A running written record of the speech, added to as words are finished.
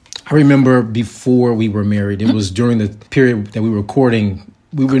I remember before we were married, it was during the period that we were recording.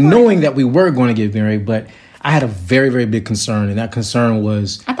 We were knowing that we were going to get married, but I had a very, very big concern. And that concern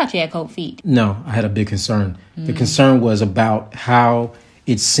was... I thought you had cold feet. No, I had a big concern. The concern was about how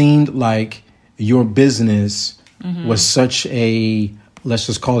it seemed like your business was such a, let's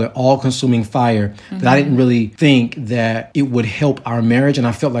just call it all-consuming fire, that I didn't really think that it would help our marriage. And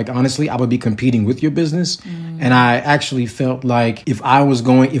I felt like, honestly, I would be competing with your business. And I actually felt like if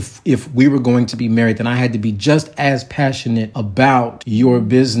we were going to be married, then I had to be just as passionate about your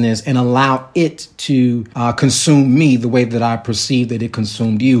business and allow it to consume me the way that I perceived that it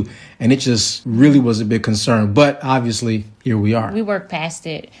consumed you. And it just really was a big concern. But obviously, here we are. We worked past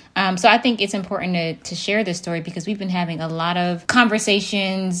it. So I think it's important to share this story because we've been having a lot of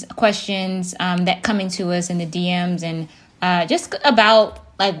conversations, questions that coming to us in the DMs and just about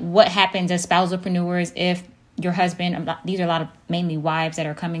like what happens as spousalpreneurs if your husband, these are a lot of mainly wives that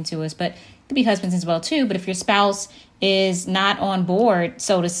are coming to us, but it could be husbands as well too. But if your spouse is not on board,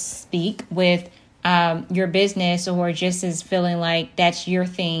 so to speak, with your business or just is feeling like that's your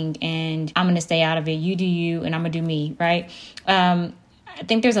thing and I'm going to stay out of it. You do you and I'm going to do me. Right. I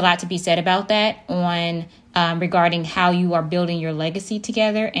think there's a lot to be said about that on regarding how you are building your legacy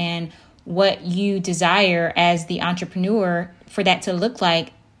together and what you desire as the entrepreneur for that to look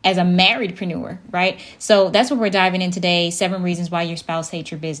like as a marriedpreneur. Right. So that's what we're diving in today. 7 reasons why your spouse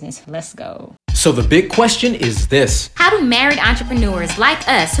hates your business. Let's go. So the big question is this. How do married entrepreneurs like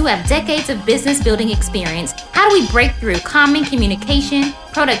us who have decades of business building experience, how do we break through common communication,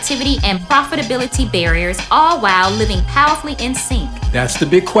 productivity, and profitability barriers, all while living powerfully in sync? That's the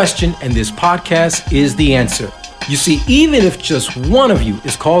big question, and this podcast is the answer. You see, even if just one of you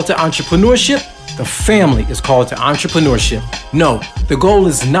is called to entrepreneurship, the family is called to entrepreneurship. No, the goal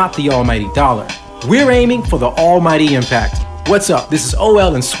is not the almighty dollar. We're aiming for the almighty impact. What's up? This is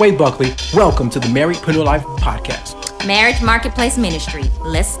OL and Sway Buckley. Welcome to the Marriedpreneur Life Podcast. Marriage Marketplace Ministry.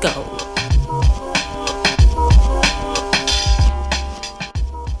 Let's go.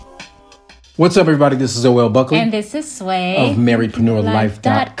 What's up, everybody? This is OL Buckley. And this is Sway. Of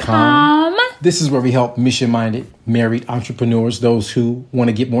MarriedpreneurLife.com. This is where we help mission-minded married entrepreneurs, those who want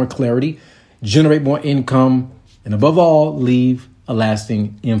to get more clarity, generate more income, and above all, leave a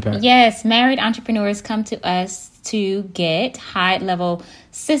lasting impact. Yes, married entrepreneurs come to us to get high-level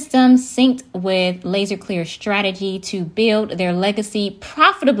systems synced with laser-clear strategy to build their legacy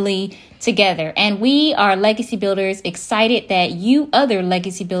profitably together. And we are legacy builders, excited that you other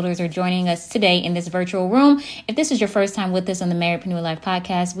legacy builders are joining us today in this virtual room. If this is your first time with us on the Marriedpreneur Life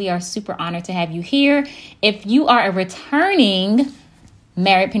Podcast, we are super honored to have you here. If you are a returning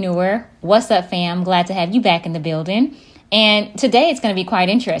marriedpreneur, what's up, fam? Glad to have you back in the building. And today it's going to be quite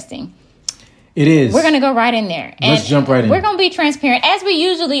interesting. It is. We're going to go right in there. Let's jump right in. We're going to be transparent as we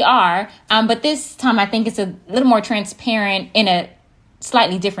usually are. But this time I think it's a little more transparent in a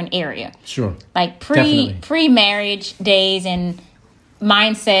slightly different area. Sure. Like pre-marriage days and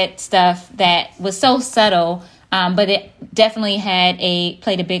mindset stuff that was so subtle. But it definitely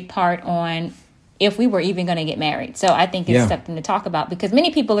played a big part on if we were even going to get married. So I think it's something to talk about because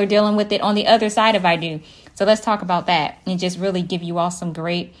many people are dealing with it on the other side of I do. So let's talk about that and just really give you all some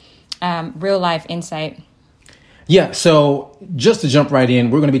great real life insight. Yeah. So just to jump right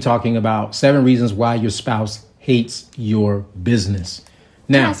in, we're going to be talking about 7 reasons why your spouse hates your business.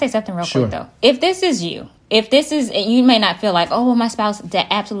 Now, can I say something real quick though? If this is you may not feel like, oh, well, my spouse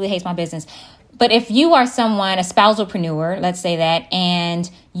absolutely hates my business. But if you are someone, a spousalpreneur, let's say that, and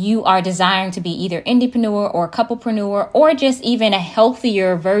you are desiring to be either indiepreneur or couplepreneur or just even a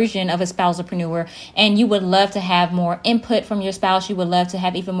healthier version of a spousalpreneur, and you would love to have more input from your spouse, you would love to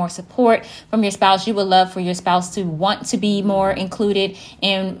have even more support from your spouse, you would love for your spouse to want to be more included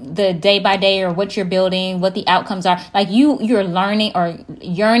in the day by day or what you're building, what the outcomes are, like you're learning or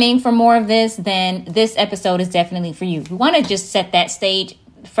yearning for more of this, then this episode is definitely for you. We want to just set that stage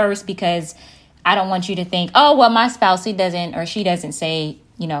first because I don't want you to think, oh, well, my spouse, she doesn't say,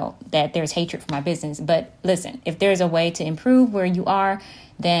 that there's hatred for my business. But listen, if there's a way to improve where you are,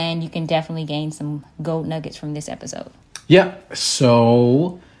 then you can definitely gain some gold nuggets from this episode. Yeah.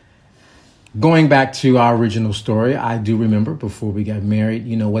 So going back to our original story, I do remember before we got married,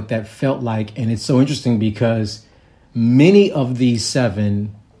 what that felt like. And it's so interesting because many of these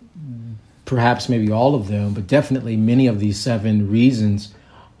 7, perhaps maybe all of them, but definitely many of these 7 reasons,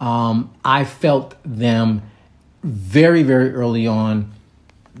 I felt them very, very early on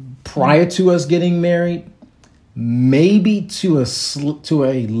prior to us getting married, maybe to a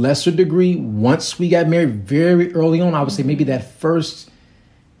lesser degree once we got married very early on. I would say maybe that first,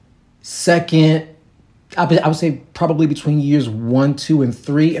 second, I would say probably between years 1, 2, and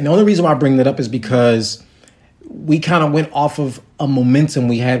 3. And the only reason why I bring that up is because we kind of went off of a momentum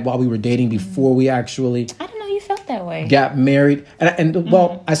we had while we were dating before we actually I didn't know you felt that way. Got married. And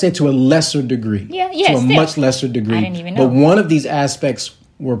well, I say to a lesser degree. Yeah, to a much lesser degree. I didn't even know. But one of these aspects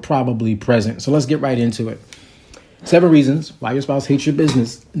were probably present. So let's get right into it. 7 reasons why your spouse hates your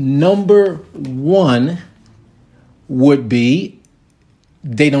business. Number 1 would be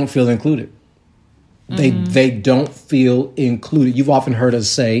they don't feel included. They don't feel included. You've often heard us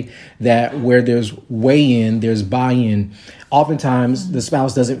say that where there's weigh-in, there's buy-in. Oftentimes, the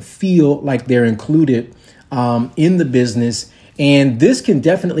spouse doesn't feel like they're included in the business. And this can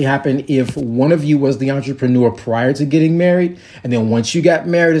definitely happen if one of you was the entrepreneur prior to getting married. And then once you got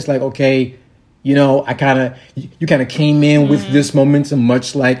married, it's like, okay, you know, you kind of came in with this momentum,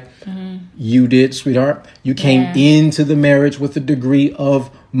 much like you did, sweetheart. You came into the marriage with a degree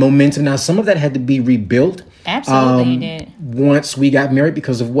of momentum. Now, some of that had to be rebuilt. Absolutely, you did. Once we got married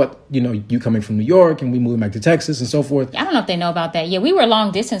because of what, you know, you coming from New York and we moving back to Texas and so forth. I don't know if they know about that. Yeah, we were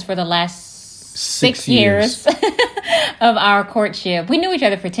long distance for the last 6 years of our courtship. We knew each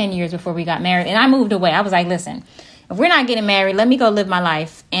other for 10 years before we got married. And I moved away. I was like, listen, if we're not getting married, let me go live my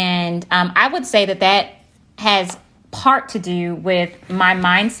life. And I would say that has part to do with my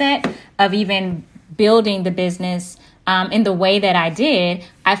mindset of even building the business in the way that I did.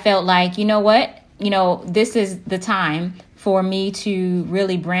 I felt like, you know what? You know, this is the time for me to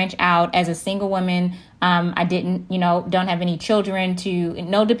really branch out as a single woman. I didn't, don't have any children,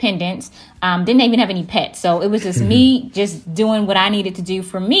 no dependents, didn't even have any pets. So it was just me just doing what I needed to do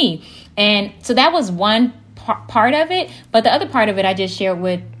for me. And so that was one part of it. But the other part of it, I just shared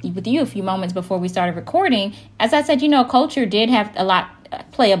with you a few moments before we started recording. As I said, culture did have a lot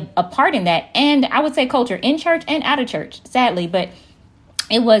play a part in that. And I would say culture in church and out of church, sadly, but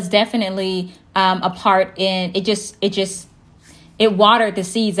it was definitely a part in it watered the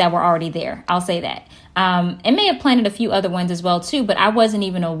seeds that were already there. I'll say that. It may have planted a few other ones as well, too, but I wasn't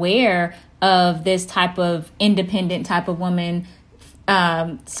even aware of this type of independent type of woman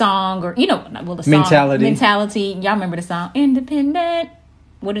song or, the song. Mentality. Y'all remember the song, Independent?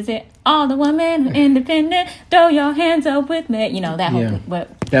 What is it? All the women independent. Throw your hands up with me. That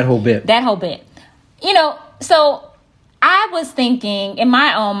whole bit. That whole bit. So I was thinking in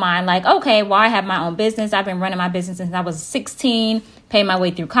my own mind, like, okay, well, I have my own business. I've been running my business since I was 16, paid my way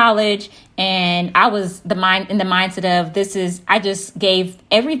through college. And I was in the mindset of I just gave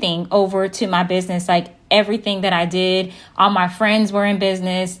everything over to my business. Like everything that I did, all my friends were in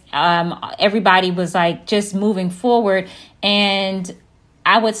business. Everybody was like just moving forward. And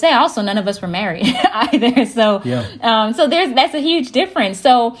I would say also none of us were married either. So, that's a huge difference.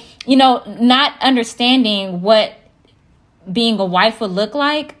 So, not understanding what being a wife would look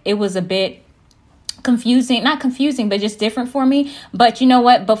like, it was a bit confusing, not confusing, but just different for me. But you know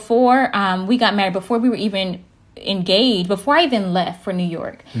what, before we got married, before we were even engaged, before I even left for New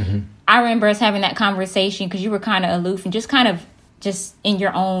York, I remember us having that conversation because you were kind of aloof and just in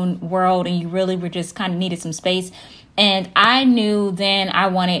your own world, and you really were just kind of needed some space. And I knew then I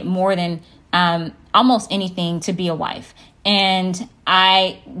wanted more than almost anything to be a wife. And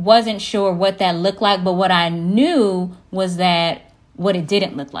I wasn't sure what that looked like, but what I knew was that what it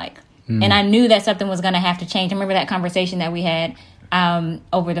didn't look like. And I knew that something was going to have to change. I remember that conversation that we had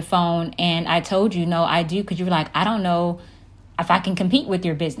over the phone, and I told you, no, I do, because you were like, I don't know if I can compete with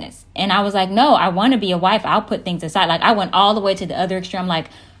your business. And I was like, no, I want to be a wife. I'll put things aside. Like I went all the way to the other extreme. Like,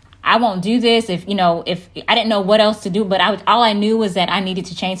 I won't do this if I didn't know what else to do, but all I knew was that I needed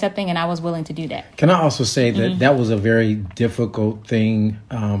to change something, and I was willing to do that. Can I also say that that was a very difficult thing,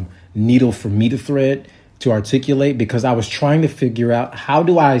 needle for me to thread, to articulate, because I was trying to figure out, how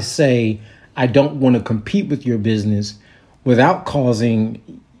do I say I don't want to compete with your business without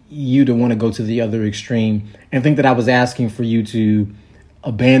causing you to want to go to the other extreme and think that I was asking for you to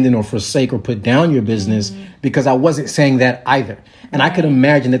abandon or forsake or put down your business, because I wasn't saying that either. And I could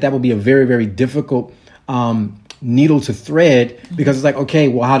imagine that would be a very, very difficult needle to thread, because it's like, okay,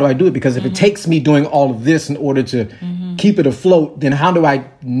 well, how do I do it? Because if it takes me doing all of this in order to keep it afloat, then how do I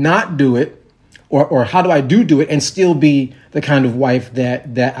not do it? Or how do I do it and still be the kind of wife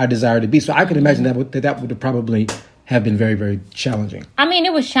that I desire to be? So I could imagine that would probably have been very, very challenging. I mean,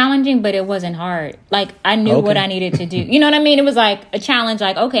 it was challenging, but it wasn't hard. Like, I knew what I needed to do. You know what I mean? It was like a challenge,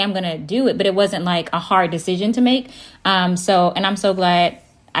 like, okay, I'm going to do it, but it wasn't like a hard decision to make. And I'm so glad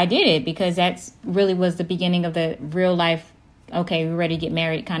I did it, because that's really was the beginning of the real life, okay, we're ready to get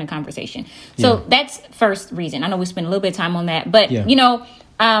married kind of conversation. So that's first reason. I know we spent a little bit of time on that, but,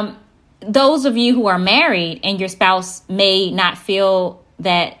 those of you who are married and your spouse may not feel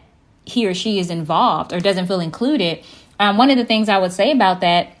that he or she is involved or doesn't feel included, one of the things I would say about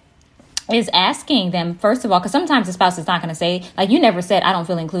that is asking them, first of all, because sometimes the spouse is not going to say, like, you never said I don't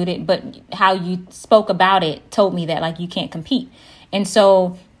feel included, but how you spoke about it told me that, like, you can't compete. And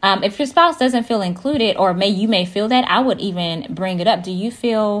so if your spouse doesn't feel included, or you may feel that, I would even bring it up. Do you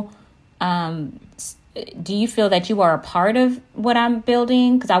feel that you are a part of what I'm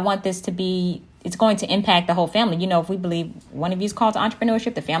building? Because I want this to be, it's going to impact the whole family. You know, if we believe one of you is called to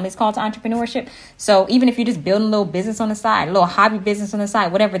entrepreneurship, the family is called to entrepreneurship. So even if you're just building a little business on the side, a little hobby business on the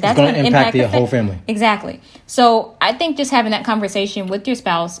side, whatever, that's going to impact the whole family. Exactly. So I think just having that conversation with your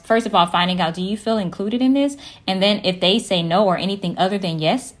spouse, first of all, finding out, do you feel included in this? And then if they say no or anything other than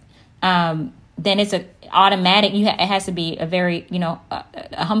yes, then it's a automatic. It has to be a very,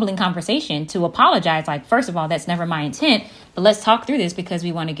 a humbling conversation to apologize. Like, first of all, that's never my intent, but let's talk through this because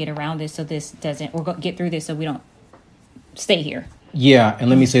we want to get around this so this doesn't, or get through this so we don't stay here. Yeah. And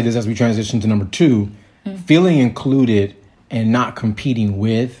let me say this as we transition to number 2, feeling included and not competing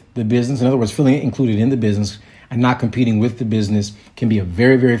with the business. In other words, feeling included in the business and not competing with the business can be a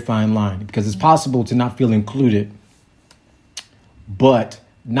very, very fine line, because it's possible to not feel included, but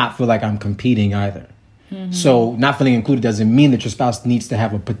not feel like I'm competing either. So not feeling included doesn't mean that your spouse needs to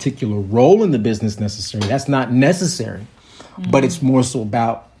have a particular role in the business necessarily. That's not necessary, but it's more so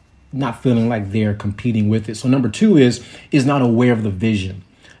about not feeling like they're competing with it. So number 2 is not aware of the vision.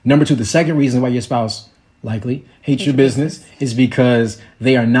 Number 2, the second reason why your spouse likely hates your business is because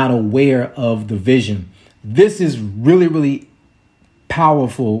they are not aware of the vision. This is really, really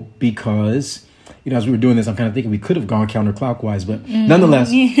powerful because, as we were doing this, I'm kind of thinking we could have gone counterclockwise, but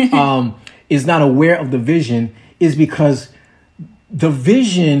nonetheless, is not aware of the vision is because the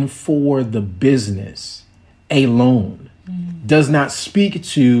vision for the business alone does not speak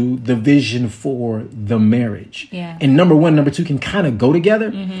to the vision for the marriage. Yeah. And number 1, number 2 can kind of go together,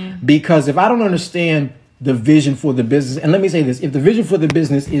 because if I don't understand the vision for the business, and let me say this, if the vision for the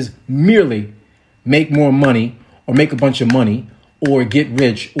business is merely make more money or make a bunch of money or get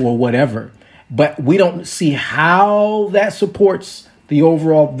rich or whatever, but we don't see how that supports the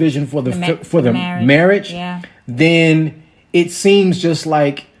overall vision for the marriage, then it seems just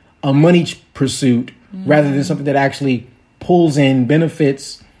like a money pursuit rather than something that actually pulls in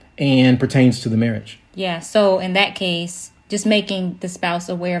benefits and pertains to the marriage. Yeah. So in that case, just making the spouse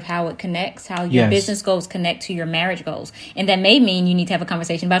aware of how it connects, how your business goals connect to your marriage goals. And that may mean you need to have a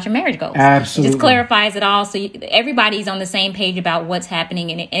conversation about your marriage goals. Absolutely. It just clarifies it all. So everybody's on the same page about what's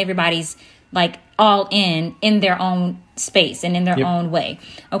happening, and everybody's like all in their own space and in their own way.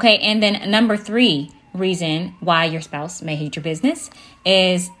 Okay. And then number 3 reason why your spouse may hate your business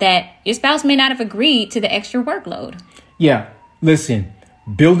is that your spouse may not have agreed to the extra workload. Yeah. Listen,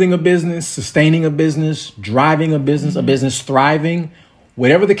 building a business, sustaining a business, driving a business thriving,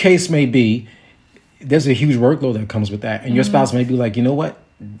 whatever the case may be, there's a huge workload that comes with that. And your spouse may be like, you know what?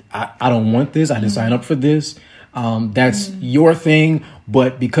 I don't want this. I didn't sign up for this. That's your thing.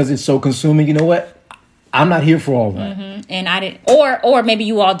 But because it's so consuming, you know what? I'm not here for all that. And I didn't, or maybe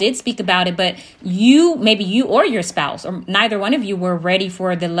you all did speak about it, but maybe you or your spouse or neither one of you were ready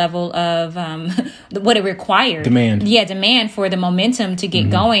for the level of what it required. Demand for the momentum to get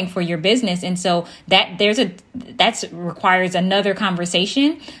going for your business. And so that requires another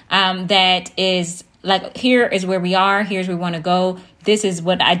conversation that is like, here is where we are. Here's where we want to go. This is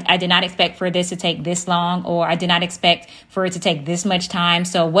what I did not expect for this to take this long, or I did not expect for it to take this much time.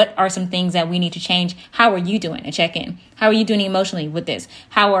 So what are some things that we need to change? How are you doing? A check-in. How are you doing emotionally with this?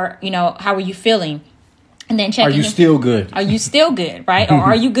 How are you feeling? And then check. Are you still good? Are you still good? Right? Or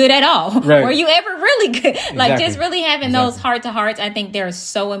are you good at all? Right. Were you ever really good? Exactly. Like just really having those heart to hearts. I think they're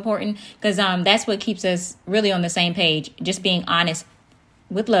so important because that's what keeps us really on the same page. Just being honest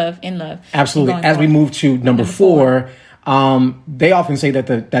with love, in love. Absolutely. As we move to number 4. They often say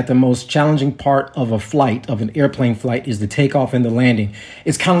that the most challenging part of an airplane flight, is the takeoff and the landing.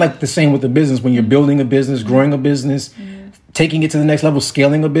 It's kind of like the same with the business. When you're building a business, growing a business, taking it to the next level,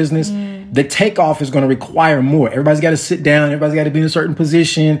 scaling a business, the takeoff is going to require more. Everybody's got to sit down. Everybody's got to be in a certain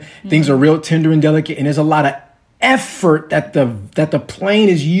position. Things are real tender and delicate. And there's a lot of effort that the plane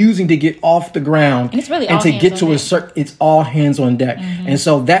is using to get off the ground, and it's really and to get to it's all hands on deck. And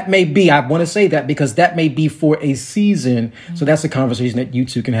so that may be, I want to say that because that may be for a season. So that's a conversation that you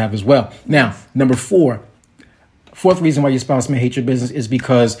two can have as well. Now, number 4, fourth reason why your spouse may hate your business is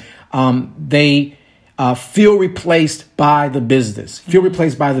because they feel replaced by the business.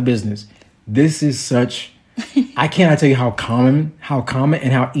 This is such, I cannot tell you how common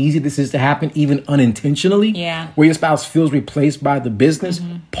and how easy this is to happen, even unintentionally. Yeah. Where your spouse feels replaced by the business.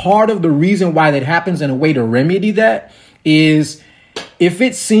 Part of the reason why that happens, and a way to remedy that, is if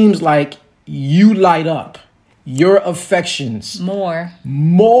it seems like you light up your affections more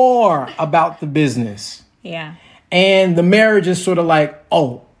about the business, yeah, and the marriage is sort of like,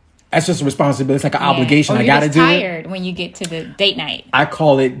 oh, that's just a responsibility. It's like an obligation. I got to do it. You're tired when you get to the date night. I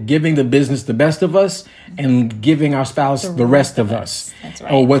call it giving the business the best of us and giving our spouse the rest of us. That's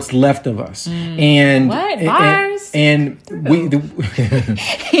right. Or what's left of us. And what? Bars? And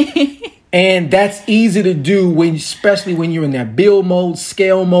and that's easy to do especially when you're in that build mode,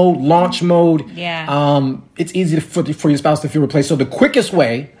 scale mode, launch mode. Yeah. It's easy for your spouse to feel replaced. So the quickest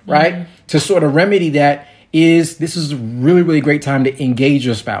way, right, to sort of remedy that is, this is a really, really great time to engage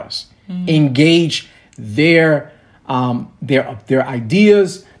your spouse. Engage their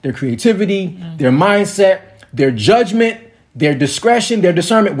ideas, their creativity, their mindset, their judgment, their discretion, their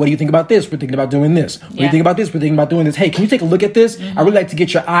discernment. What do you think about this? We're thinking about doing this. What do you think about this? We're thinking about doing this. Hey, can you take a look at this? I would like to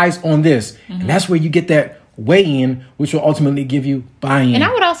get your eyes on this. And that's where you get that weigh-in, which will ultimately give you buy-in. And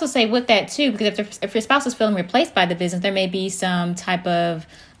I would also say with that too, because if your spouse is feeling replaced by the business, there may be some type of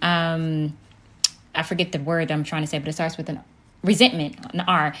I forget the word I'm trying to say, but it starts with an resentment, an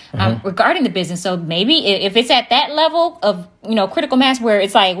R, regarding the business. So maybe if it's at that level of, critical mass where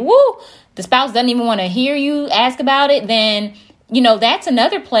it's like, woo, the spouse doesn't even want to hear you ask about it, then, that's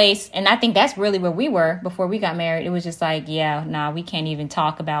another place. And I think that's really where we were before we got married. It was just like, we can't even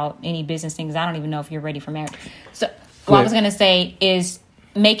talk about any business things. I don't even know if you're ready for marriage. So what I was going to say is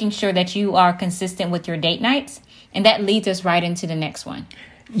making sure that you are consistent with your date nights. And that leads us right into the next one.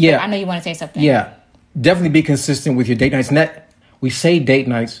 Yeah. But I know you want to say something. Yeah. Definitely be consistent with your date nights. And that, we say date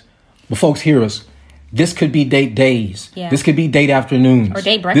nights, but folks hear us. This could be date days. Yeah. This could be date afternoons. Or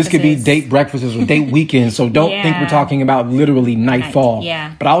date breakfasts. This could be date breakfasts or date weekends. So don't think we're talking about literally nightfall.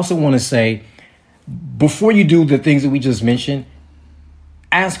 Yeah. But I also want to say, before you do the things that we just mentioned,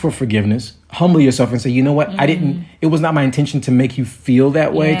 ask for forgiveness. Humble yourself and say, you know what? It was not my intention to make you feel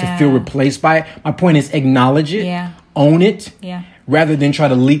that way, to feel replaced by it. My point is acknowledge it, own it. Yeah. Rather than try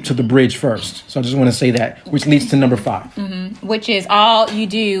to leap to the bridge first. So I just want to say that, which leads to number 5. Which is all you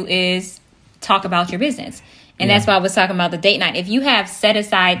do is talk about your business. And that's why I was talking about the date night. If you have set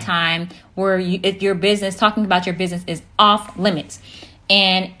aside time where if your business, talking about your business is off limits,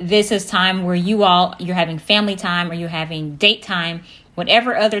 and this is time where you're having family time or you're having date time,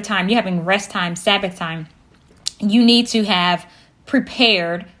 whatever other time, you're having rest time, Sabbath time, you need to have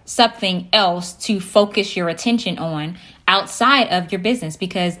prepared something else to focus your attention on outside of your business,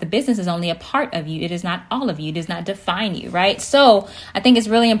 because the business is only a part of you. It is not all of you. It does not define you, right? So I think it's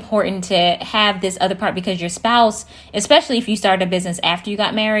really important to have this other part, because your spouse, especially if you started a business after you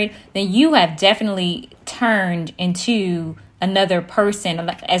got married, then you have definitely turned into another person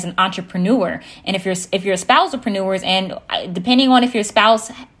as an entrepreneur. And if you're a spousepreneurs, and depending on if your spouse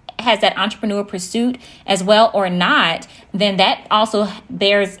has that entrepreneur pursuit as well or not, then that also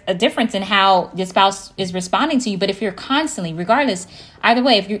bears a difference in how your spouse is responding to you. But if you're constantly, regardless, either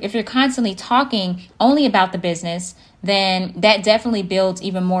way, if you're constantly talking only about the business, then that definitely builds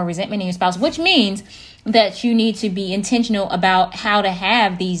even more resentment in your spouse, which means that you need to be intentional about how to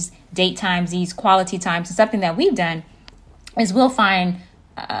have these date times, these quality times. And something that we've done is we'll find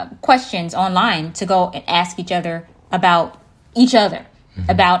questions online to go and ask each other about each other.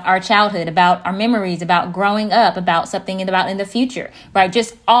 About our childhood, about our memories, about growing up, about something about in the future, right?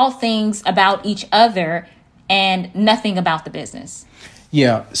 Just all things about each other and nothing about the business.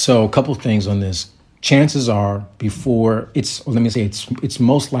 Yeah. So a couple things on this. Chances are it's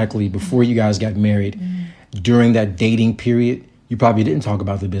most likely before you guys got married, during that dating period, you probably didn't talk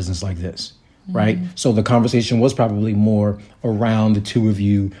about the business like this. Right. So the conversation was probably more around the two of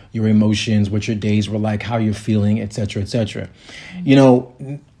you, your emotions, what your days were like, how you're feeling, et cetera, et cetera.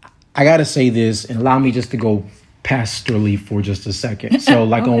 I got to say this and allow me just to go pastorally for just a second. So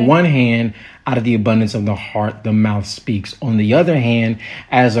like on one hand, out of the abundance of the heart, the mouth speaks. On the other hand,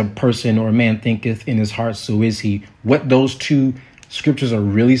 as a person or a man thinketh in his heart, so is he. What those two scriptures are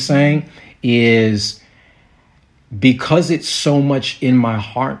really saying is, because it's so much in my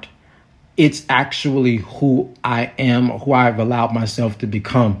heart, it's actually who I am, who I've allowed myself to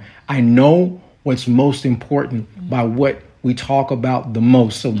become. I know what's most important by what we talk about the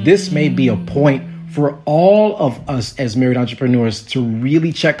most. So this may be a point for all of us as married entrepreneurs to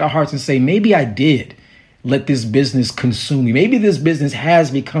really check our hearts and say, maybe I did let this business consume me. Maybe this business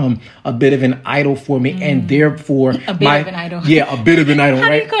has become a bit of an idol for me, and therefore a bit of an idol. Yeah, a bit of an idol. How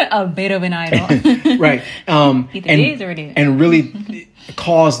right? do you call it a bit of an idol? Right. Either it is or it is. And really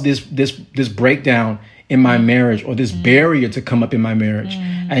cause this breakdown in my marriage, or this barrier to come up in my marriage.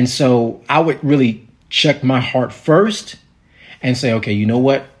 And so I would really check my heart first and say, okay, you know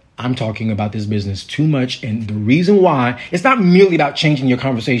what? I'm talking about this business too much. And the reason why, it's not merely about changing your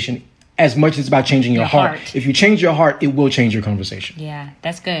conversation as much as it's about changing your heart. If you change your heart, it will change your conversation. Yeah,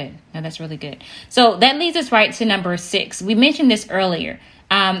 that's good. No, that's really good. So that leads us right to number 6. We mentioned this earlier.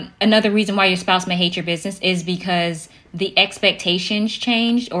 Another reason why your spouse may hate your business is because the expectations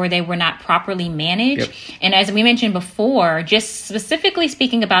changed or they were not properly managed. Yep. And as we mentioned before, just specifically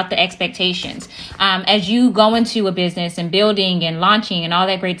speaking about the expectations, as you go into a business and building and launching and all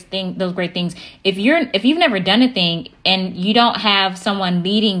that those great things, if you've never done a thing and you don't have someone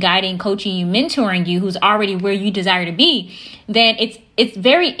leading, guiding, coaching you, mentoring you, who's already where you desire to be, then it's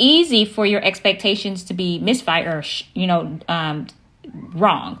very easy for your expectations to be misfired or,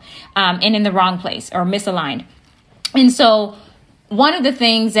 wrong, and in the wrong place or misaligned. And so one of the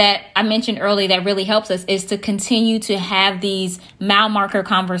things that I mentioned earlier that really helps us is to continue to have these mile marker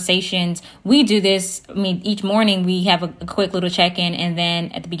conversations. We do this. I mean, each morning we have a quick little check-in, and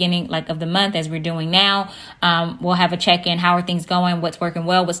then at the beginning of the month, as we're doing now, we'll have a check-in. How are things going? What's working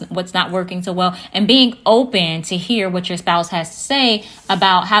well? What's not working so well? And being open to hear what your spouse has to say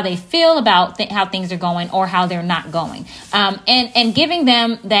about how they feel about how things are going or how they're not going, and giving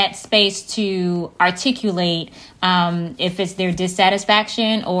them that space to articulate if it's their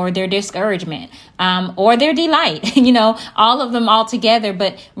dissatisfaction or their discouragement, or their delight, all of them all together,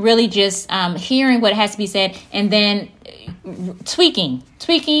 but really just hearing what has to be said and then tweaking,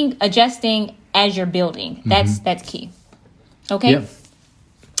 adjusting as you're building. That's key. Okay. Yep.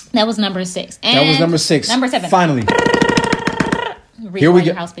 That was number 6. And that was number 6. Number 7. Finally. Here we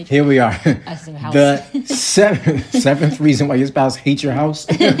go. Here we are. The seventh reason why your spouse hates your house,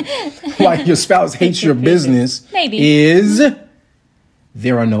 why your spouse hates your business, is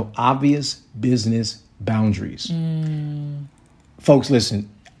there are no obvious business boundaries. Folks, listen,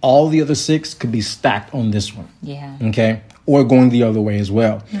 all the other 6 could be stacked on this one. Yeah. Okay. Or going the other way as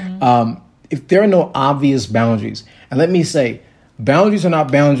well. If there are no obvious boundaries, and let me say, boundaries are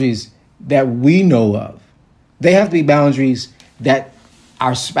not boundaries that we know of. They have to be boundaries that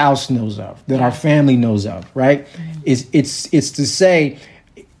our spouse knows of, that our family knows of, right? It's to say,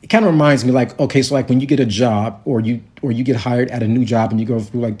 it kind of reminds me like, okay, so like when you get a job or you get hired at a new job and you go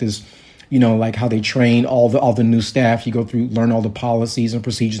through like this, like how they train all the new staff, you go through, learn all the policies and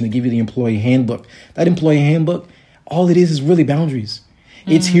procedures, and they give you the employee handbook. That employee handbook, all it is really boundaries.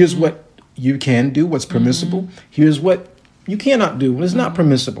 It's here's what you can do, what's permissible. Here's what you cannot do when it's not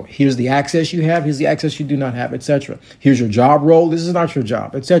permissible. Here's the access you have. Here's the access you do not have, etc. Here's your job role. This is not your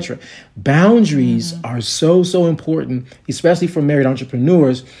job, etc. Boundaries are so important, especially for married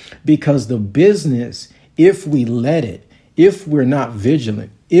entrepreneurs, because the business, if we let it, if we're not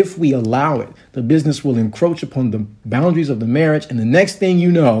vigilant, if we allow it, the business will encroach upon the boundaries of the marriage. And the next thing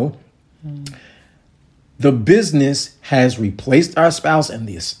you know, the business has replaced our spouse, and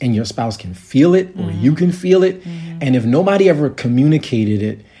your spouse can feel it, or you can feel it. And if nobody ever communicated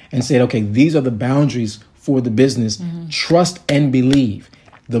it and said, okay, these are the boundaries for the business, trust and believe,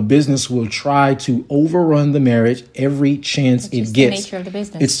 the business will try to overrun the marriage every chance it gets. It's the nature of the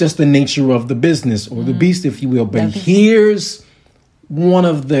business. It's just the nature of the business, or the beast, if you will. But here's one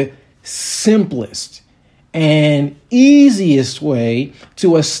of the simplest and easiest way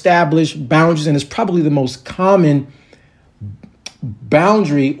to establish boundaries, and it's probably the most common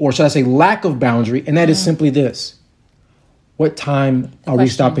boundary, or should I say lack of boundary, and that is simply this. What time are we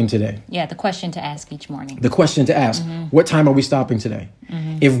stopping today? Yeah, the question to ask each morning. The question to ask, what time are we stopping today?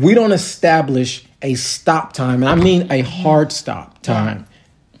 If we don't establish a stop time, and I mean a hard stop time.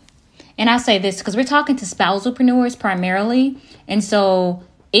 And I say this because we're talking to spousalpreneurs primarily, and so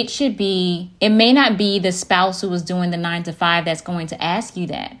it may not be the spouse who was doing the 9 to 5 that's going to ask you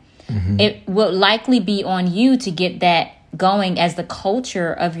that. It will likely be on you to get that going as the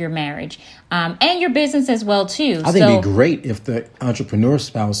culture of your marriage, and your business as well too. I think it'd be great if the entrepreneur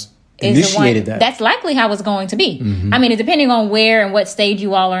spouse initiated that. That's likely how it's going to be. I mean, depending on where and what stage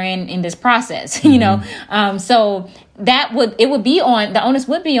you all are in this process, so the onus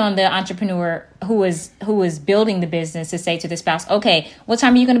would be on the entrepreneur who is building the business to say to the spouse, okay, what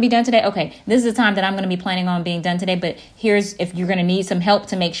time are you going to be done today? Okay, this is the time that I'm going to be planning on being done today, but here's if you're going to need some help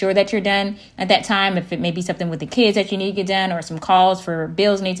to make sure that you're done at that time, if it may be something with the kids that you need to get done, or some calls for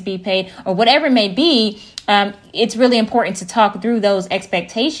bills need to be paid, or whatever it may be, it's really important to talk through those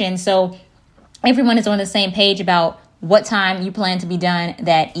expectations so everyone is on the same page about what time you plan to be done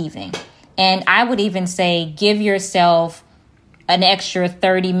that evening. And I would even say give yourself an extra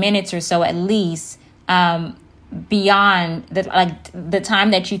 30 minutes or so at least beyond the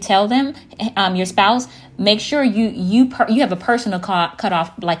time that you tell them, your spouse. make sure you have a personal cut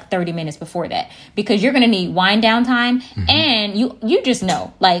off like 30 minutes before that, because you're going to need wind down time. And you just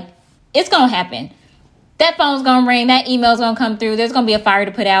know, like, it's going to happen. That phone's going to ring. That email's going to come through. There's going to be a fire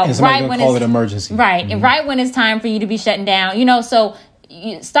to put out. And right when it's emergency. Right. And right when it's time for you to be shutting down, you know, so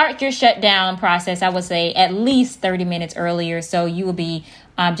you start your shutdown process, I would say, at least 30 minutes earlier. So you will be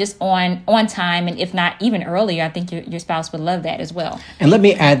just on time. And if not even earlier, I think your spouse would love that as well. And let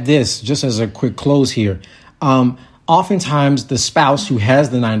me add this just as a quick close here. Oftentimes the spouse who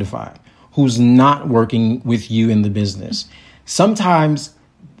has the 9-to-5, who's not working with you in the business, sometimes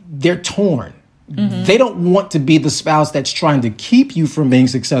they're torn. They don't want to be the spouse that's trying to keep you from being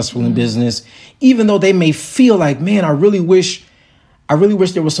successful in business, even though they may feel like, man, I really wish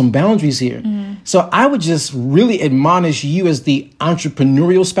there were some boundaries here. So I would just really admonish you as the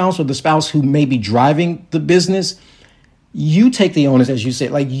entrepreneurial spouse, or the spouse who may be driving the business. You take the onus, as you say,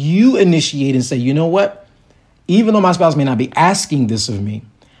 like, you initiate and say, you know what? Even though my spouse may not be asking this of me,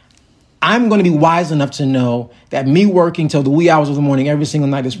 I'm going to be wise enough to know that me working till the wee hours of the morning every single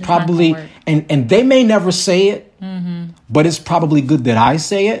night is probably, and they may never say it, but it's probably good that I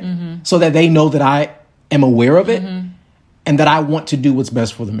say it so that they know that I am aware of it and that I want to do what's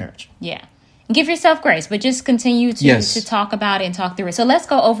best for the marriage. Yeah. Give yourself grace, but just continue to talk about it and talk through it. So let's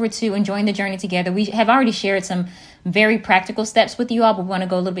go over to enjoying the journey together. We have already shared some very practical steps with you all, but we want to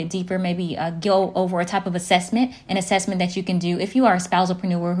go a little bit deeper, maybe go over a type of assessment that you can do if you are a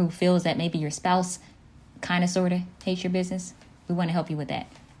spousalpreneur who feels that maybe your spouse kind of sort of hates your business. We want to help you with that.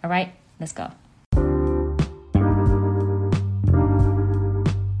 All right, let's go.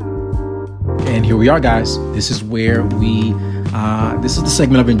 And here we are, guys. This is where this is the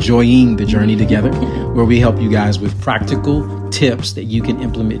segment of enjoying the journey together, where we help you guys with practical tips that you can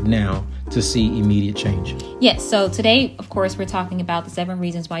implement now to see immediate change. Yes. So today, of course, we're talking about the 7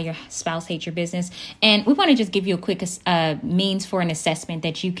 reasons why your spouse hates your business. And we want to just give you a quick means for an assessment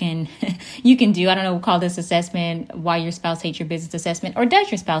that you can do. I don't know, we'll call this assessment why your spouse hates your business assessment, or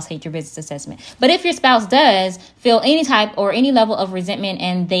does your spouse hate your business assessment? But if your spouse does feel any type or any level of resentment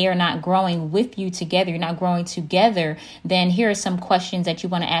and they are not growing with you together, you're not growing together, then here are some questions that you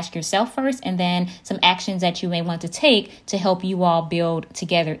want to ask yourself first, and then some actions that you may want to take to help you all build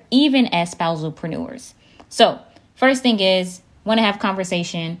together, even as spousalpreneurs. So first thing is, want to have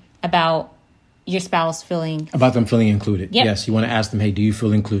conversation about your spouse feeling... About them feeling included. Yep. Yes, you want to ask them, hey, do you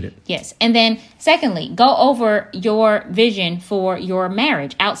feel included? Yes. And then secondly, go over your vision for your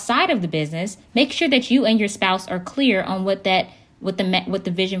marriage outside of the business. Make sure that you and your spouse are clear on what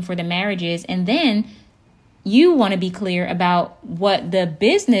the vision for the marriage is. And then you want to be clear about what the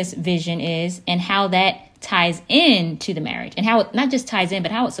business vision is and how that ties into the marriage, and how it not just ties in,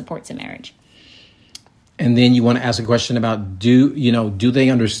 but how it supports a marriage. And then you want to ask a question about, do they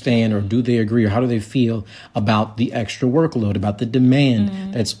understand, or do they agree, or how do they feel about the extra workload, about the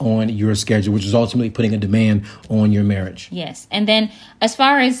demand that's on your schedule, which is ultimately putting a demand on your marriage. Yes. And then as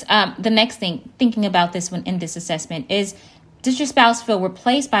far as the next thing, thinking about this one in this assessment is, does your spouse feel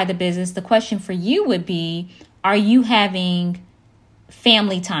replaced by the business? The question for you would be, are you having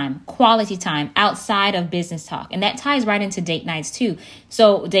family time, quality time outside of business talk? And that ties right into date nights too.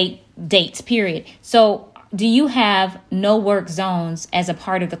 So dates, period. So do you have no work zones as a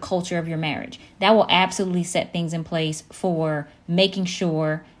part of the culture of your marriage? That will absolutely set things in place for making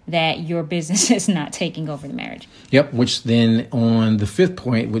sure that your business is not taking over the marriage. Yep. Which then on the 5th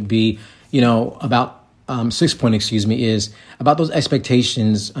point would be, about 6th point, is about those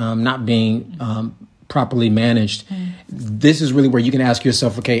expectations not being properly managed. This is really where you can ask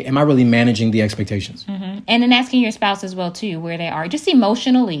yourself, okay, am I really managing the expectations? And then asking your spouse as well too, where they are, just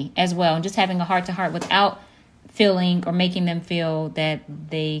emotionally as well, and just having a heart-to-heart without feeling or making them feel that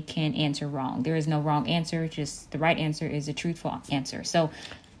they can answer wrong. There is no wrong answer, just the right answer is a truthful answer. So,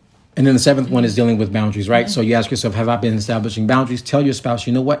 and then the 7th one is dealing with boundaries, right? So you ask yourself, have I been establishing boundaries? Tell your spouse,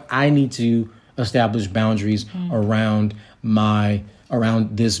 you know what, I need to establish boundaries around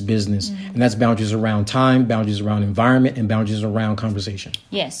this business. And that's boundaries around time, boundaries around environment, and boundaries around conversation.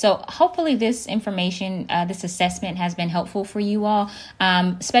 Yes. So hopefully this information, this assessment has been helpful for you all,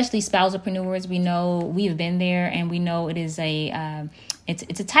 especially spousalpreneurs. We know we've been there, and we know it is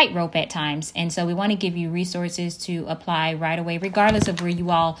it's a tightrope at times. And so we want to give you resources to apply right away, regardless of where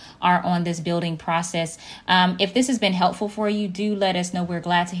you all are on this building process. If this has been helpful for you, do let us know. We're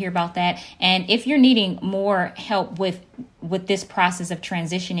glad to hear about that. And if you're needing more help with with this process of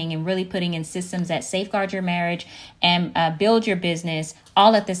transitioning and really putting in systems that safeguard your marriage and build your business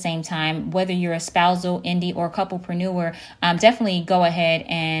all at the same time, whether you're a spousal, indie, or couplepreneur, definitely go ahead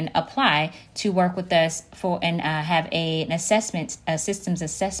and apply to work with us and have an assessment, a systems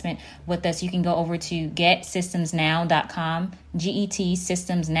assessment with us. You can go over to getsystemsnow.com,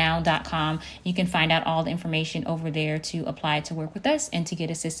 getsystemsnow.com. You can find out all the information over there to apply to work with us and to get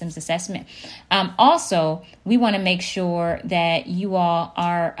a systems assessment. Also, we want to make sure that you all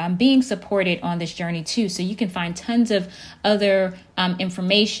are being supported on this journey too. So you can find tons of other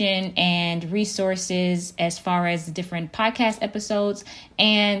information and resources as far as the different podcast episodes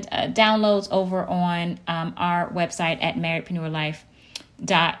and downloads over on our website at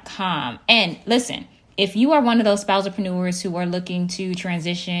marriedpreneurlife.com. And listen, if you are one of those spousalpreneurs who are looking to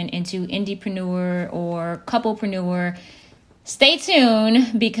transition into indiepreneur or couplepreneur, stay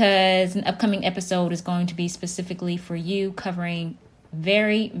tuned, because an upcoming episode is going to be specifically for you, covering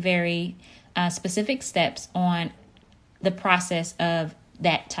very, very specific steps on the process of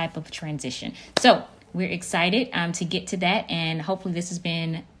that type of transition. So we're excited to get to that, and hopefully this has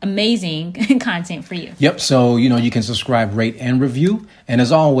been amazing content for you. Yep. So, you can subscribe, rate, and review. And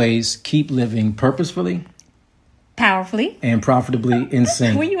as always, keep living purposefully, powerfully, and profitably in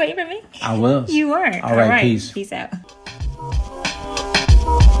sync. Were you waiting for me? I was. You were. All right. Peace. Peace out.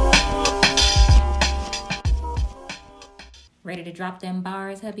 Ready to drop them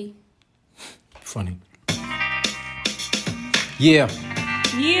bars, hubby? Funny. Yeah.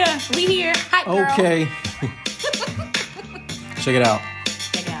 Yeah, we here. Hi, girl. Okay. Check it out.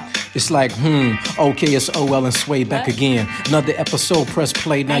 Check it out. It's like, okay, it's OL and Sway back again. Another episode, press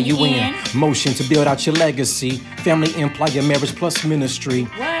play, now you in. Motion to build out your legacy. Family, employer, marriage plus ministry.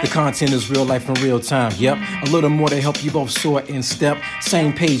 What? The content is real life in real time. Yep. A little more to help you both soar in step.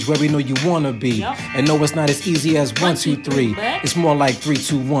 Same page where we know you want to be. Yep. And no, it's not as easy as 1, 2, 3. But it's more like 3,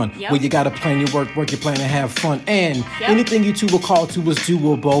 2, 1. Yep. Where you got to plan your work your plan and have fun. And anything you two will call to is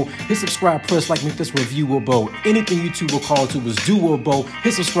doable. Hit subscribe, press like, make this reviewable. Anything you two will call to is doable.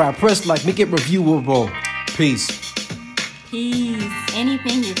 Hit subscribe, press like, make it reviewable. Peace. Peace.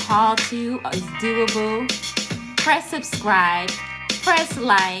 Anything you're called to is doable. Press subscribe. Press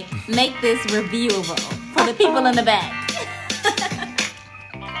like. Make this reviewable for the people in the back.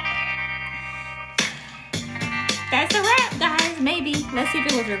 That's a wrap, guys. Maybe. Let's see if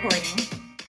it was recording.